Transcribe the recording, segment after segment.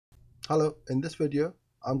Hello, in this video,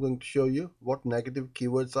 I'm going to show you what negative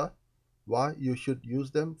keywords are, why you should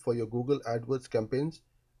use them for your Google AdWords campaigns,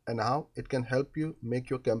 and how it can help you make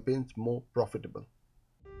your campaigns more profitable.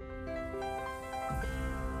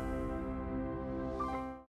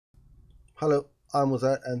 Hello, I'm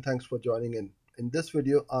Uzair and thanks for joining in. In this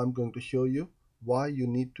video, I'm going to show you why you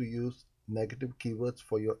need to use negative keywords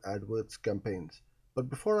for your AdWords campaigns. But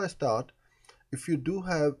before I start, if you do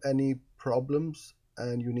have any problems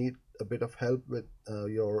and you need a bit of help with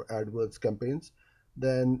your AdWords campaigns,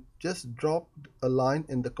 then just drop a line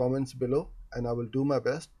in the comments below and I will do my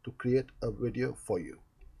best to create a video for you.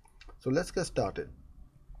 So let's get started.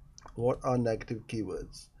 What are negative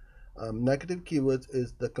keywords? Negative keywords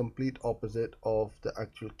is the complete opposite of the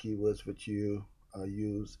actual keywords which you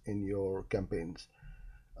use in your campaigns.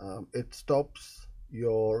 It stops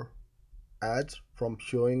your ads from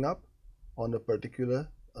showing up on a particular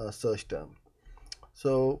search term.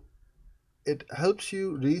 So it helps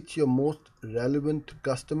you reach your most relevant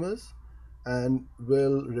customers and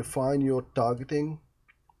will refine your targeting.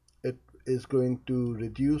 It is going to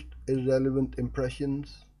reduce irrelevant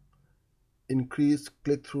impressions, increase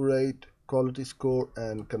click-through rate, quality score,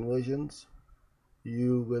 and conversions.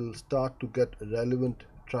 You will start to get relevant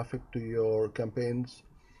traffic to your campaigns,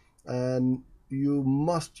 and you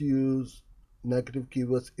must use negative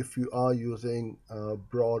keywords if you are using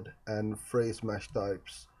broad and phrase mesh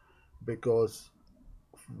types, because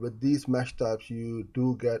with these mesh types you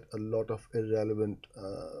do get a lot of irrelevant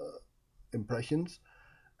impressions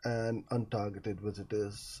and untargeted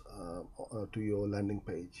visitors to your landing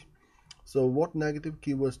page. So what negative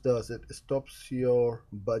keywords does, it stops your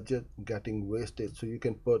budget getting wasted, so you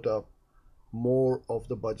can put up more of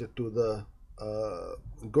the budget to the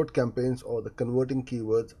good campaigns or the converting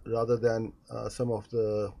keywords rather than some of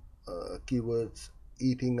the keywords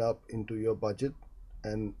eating up into your budget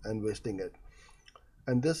and wasting it.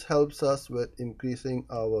 And this helps us with increasing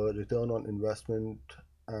our return on investment,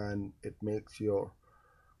 and it makes your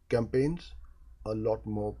campaigns a lot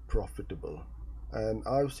more profitable. And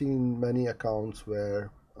I've seen many accounts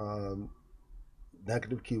where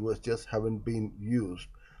negative keywords just haven't been used,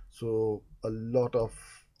 so a lot of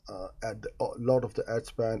the ad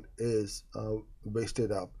spend is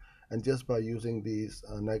wasted up. And just by using these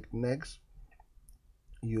negs,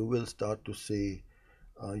 you will start to see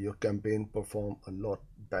your campaign perform a lot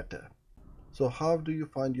better. So how do you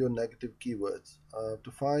find your negative keywords?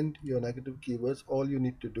 To find your negative keywords, all you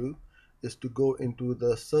need to do is to go into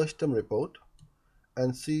the search term report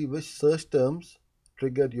and see which search terms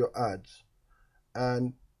triggered your ads,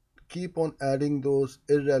 and keep on adding those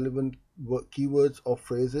irrelevant keywords or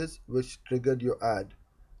phrases which triggered your ad,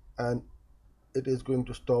 and it is going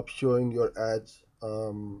to stop showing your ads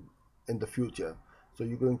in the future. So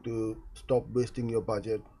you're going to stop wasting your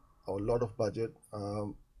budget, or a lot of budget,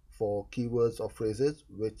 for keywords or phrases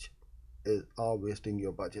which are wasting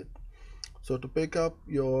your budget. So to pick up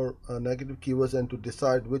your negative keywords and to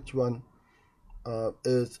decide which one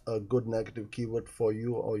is a good negative keyword for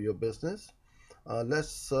you or your business,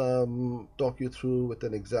 let's talk you through with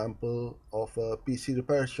an example of a PC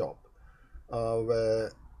repair shop where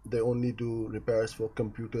they only do repairs for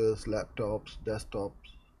computers, laptops, desktops,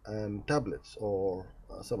 and tablets, or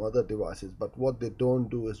some other devices. But what they don't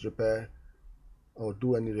do is repair or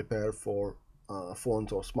do any repair for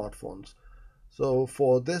phones or smartphones. So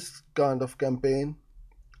for this kind of campaign,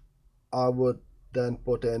 I would then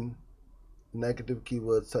put in negative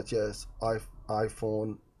keywords such as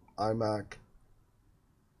iPhone, iMac,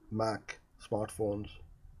 Mac, smartphones,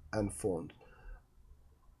 and phones.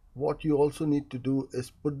 What you also need to do is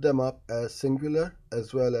put them up as singular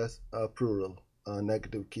as well as plural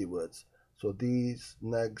negative keywords. So these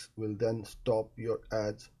negs will then stop your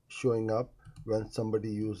ads showing up when somebody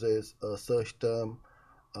uses a search term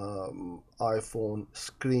iPhone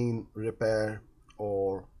screen repair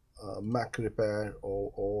or Mac repair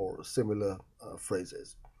or similar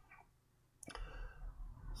phrases.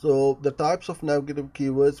 So the types of negative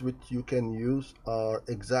keywords which you can use are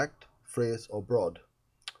exact, phrase, or broad.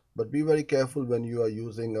 But be very careful when you are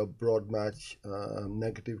using a broad match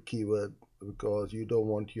negative keyword, because you don't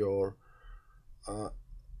want your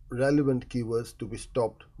relevant keywords to be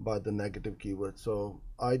stopped by the negative keyword. So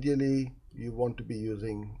ideally you want to be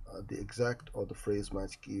using the exact or the phrase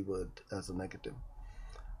match keyword as a negative.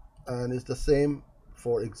 And it's the same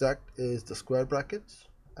for exact is the square brackets,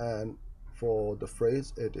 and for the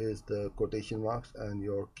phrase it is the quotation marks, and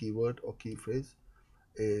your keyword or key phrase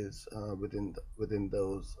is within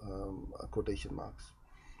those quotation marks.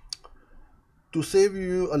 To save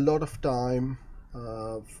you a lot of time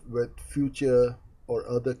with future or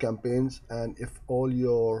other campaigns, and if all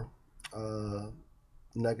your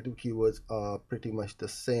negative keywords are pretty much the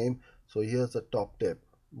same. So here's the top tip.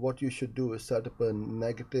 What you should do is set up a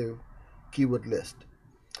negative keyword list,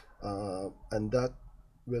 and that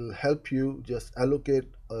will help you just allocate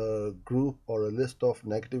a group or a list of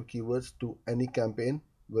negative keywords to any campaign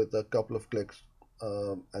with a couple of clicks,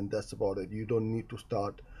 and that's about it. You don't need to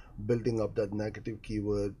start building up that negative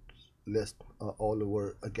keyword list all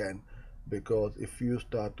over again, because if you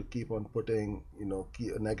start to keep on putting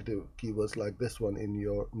negative keywords like this one in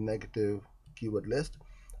your negative keyword list,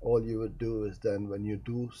 all you would do is then when you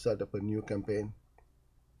do set up a new campaign,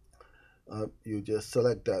 you just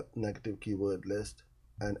select that negative keyword list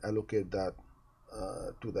and allocate that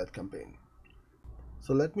to that campaign.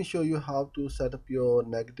 So let me show you how to set up your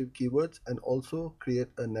negative keywords and also create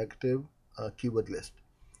a negative keyword list.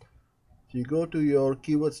 So you go to your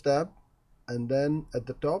keywords tab, and then at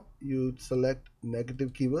the top you select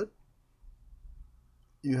negative keyword.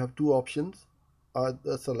 You have two options: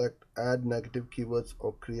 either select add negative keywords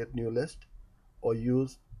or create new list, or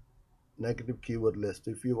use negative keyword list.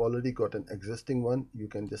 If you've already got an existing one, you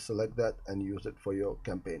can just select that and use it for your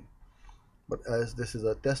campaign. But as this is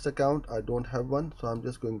a test account, I don't have one, so I'm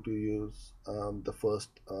just going to use the first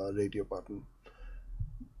radio button.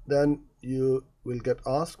 Then you will get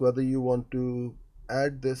asked whether you want to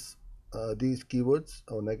add these keywords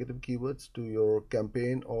or negative keywords to your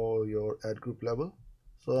campaign or your ad group level.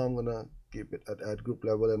 So I'm gonna keep it at ad group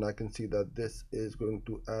level, and I can see that this is going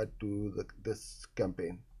to add to this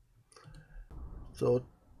campaign. So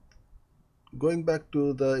going back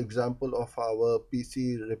to the example of our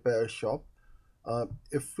PC repair shop,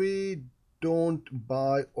 if we don't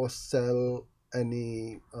buy or sell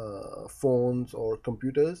any phones or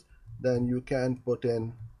computers, then you can put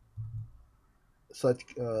in such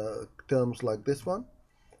terms like this one,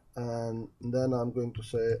 and then I'm going to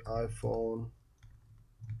say iPhone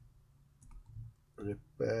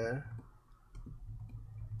repair,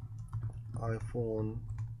 iPhone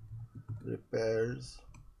repairs,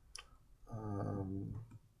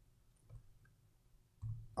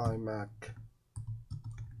 iMac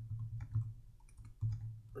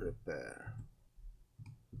repair.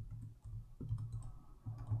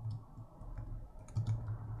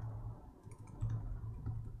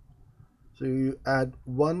 So you add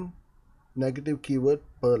one negative keyword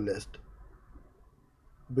per list.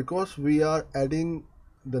 Because we are adding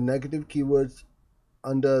the negative keywords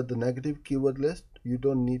under the negative keyword list, you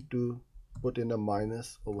don't need to put in a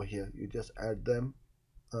minus over here. You just add them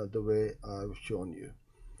the way I've shown you.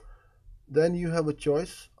 Then you have a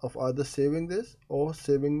choice of either saving this or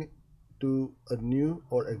saving it to a new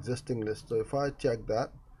or existing list. So if I check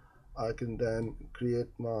that, I can then create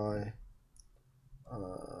my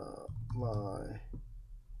my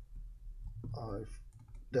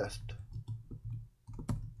test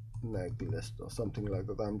neg list or something like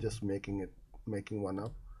that. I'm just making one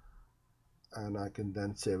up, and I can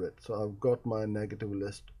then save it. So I've got my negative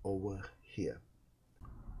list over here.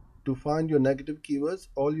 To find your negative keywords,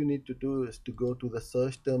 all you need to do is to go to the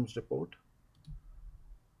search terms report,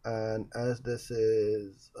 and as this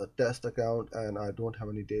is a test account and I don't have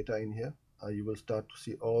any data in here, you will start to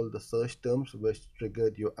see all the search terms which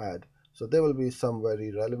triggered your ad. So there will be some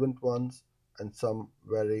very relevant ones and some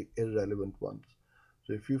very irrelevant ones.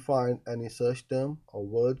 So if you find any search term or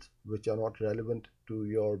words which are not relevant to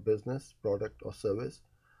your business, product or service,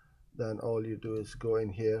 then all you do is go in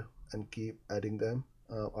here and keep adding them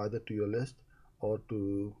either to your list or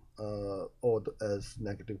as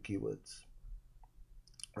negative keywords.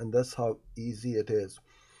 And that's how easy it is.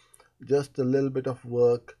 Just a little bit of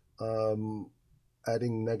work.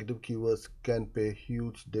 Adding negative keywords can pay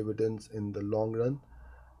huge dividends in the long run,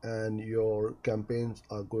 and your campaigns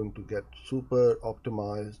are going to get super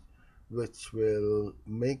optimized, which will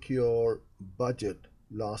make your budget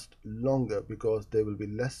last longer because there will be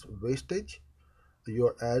less wastage.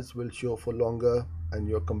 Your ads will show for longer, and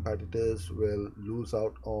your competitors will lose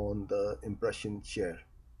out on the impression share.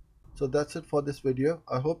 So that's it for this video.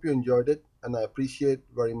 I hope you enjoyed it, and I appreciate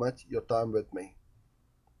very much your time with me.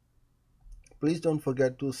 Please don't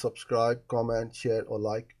forget to subscribe, comment, share or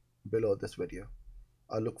like below this video.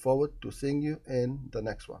 I look forward to seeing you in the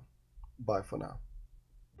next one. Bye for now.